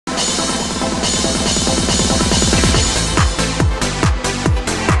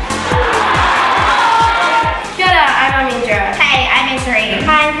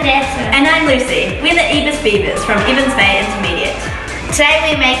Lucy. We're the Ebis Beavers from Evans Bay Intermediate. Today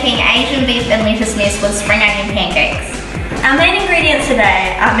we're making Asian beef and lettuce nest with spring onion pancakes. Our main ingredients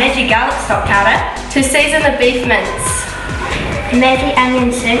today are Maggi garlic stock powder to season the beef mince, Maggi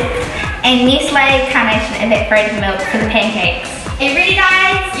onion soup, and Nestle carnation evaporated milk for the pancakes. Are you ready,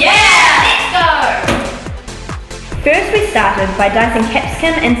 guys? Yeah! Let's go! First we started by dicing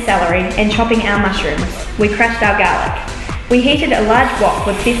capsicum and celery and chopping our mushrooms. We crushed our garlic. We heated a large wok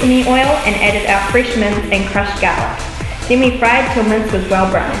with sesame oil and added our fresh mince and crushed garlic. Then we fried till mince was well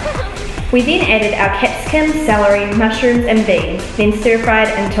browned. We then added our capsicum, celery, mushrooms and beans, then stir-fried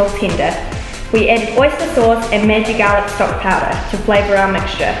until tender. We added oyster sauce and Maggi garlic stock powder to flavour our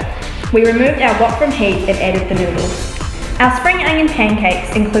mixture. We removed our wok from heat and added the noodles. Our spring onion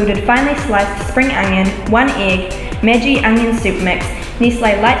pancakes included finely sliced spring onion, 1 egg, Maggi onion soup mix,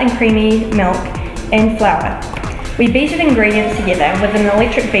 Nestle light and creamy milk, and flour. We beated ingredients together with an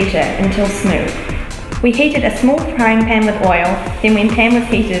electric beater until smooth. We heated a small frying pan with oil, then when pan was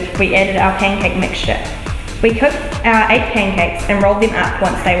heated, we added our pancake mixture. We cooked our 8 pancakes and rolled them up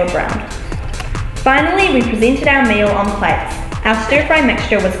once they were browned. Finally, we presented our meal on plates. Our stir-fry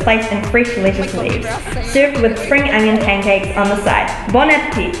mixture was placed in fresh lettuce leaves, served with spring onion pancakes on the side. Bon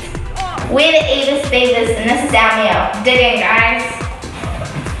appetit! We're the Ebis Beavers and this is our meal. Dig in, guys.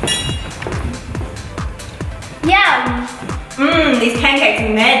 Yum! These pancakes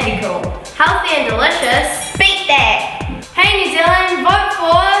are magical. Healthy and delicious. Beat that! Hey New Zealand, vote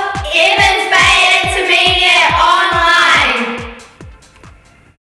for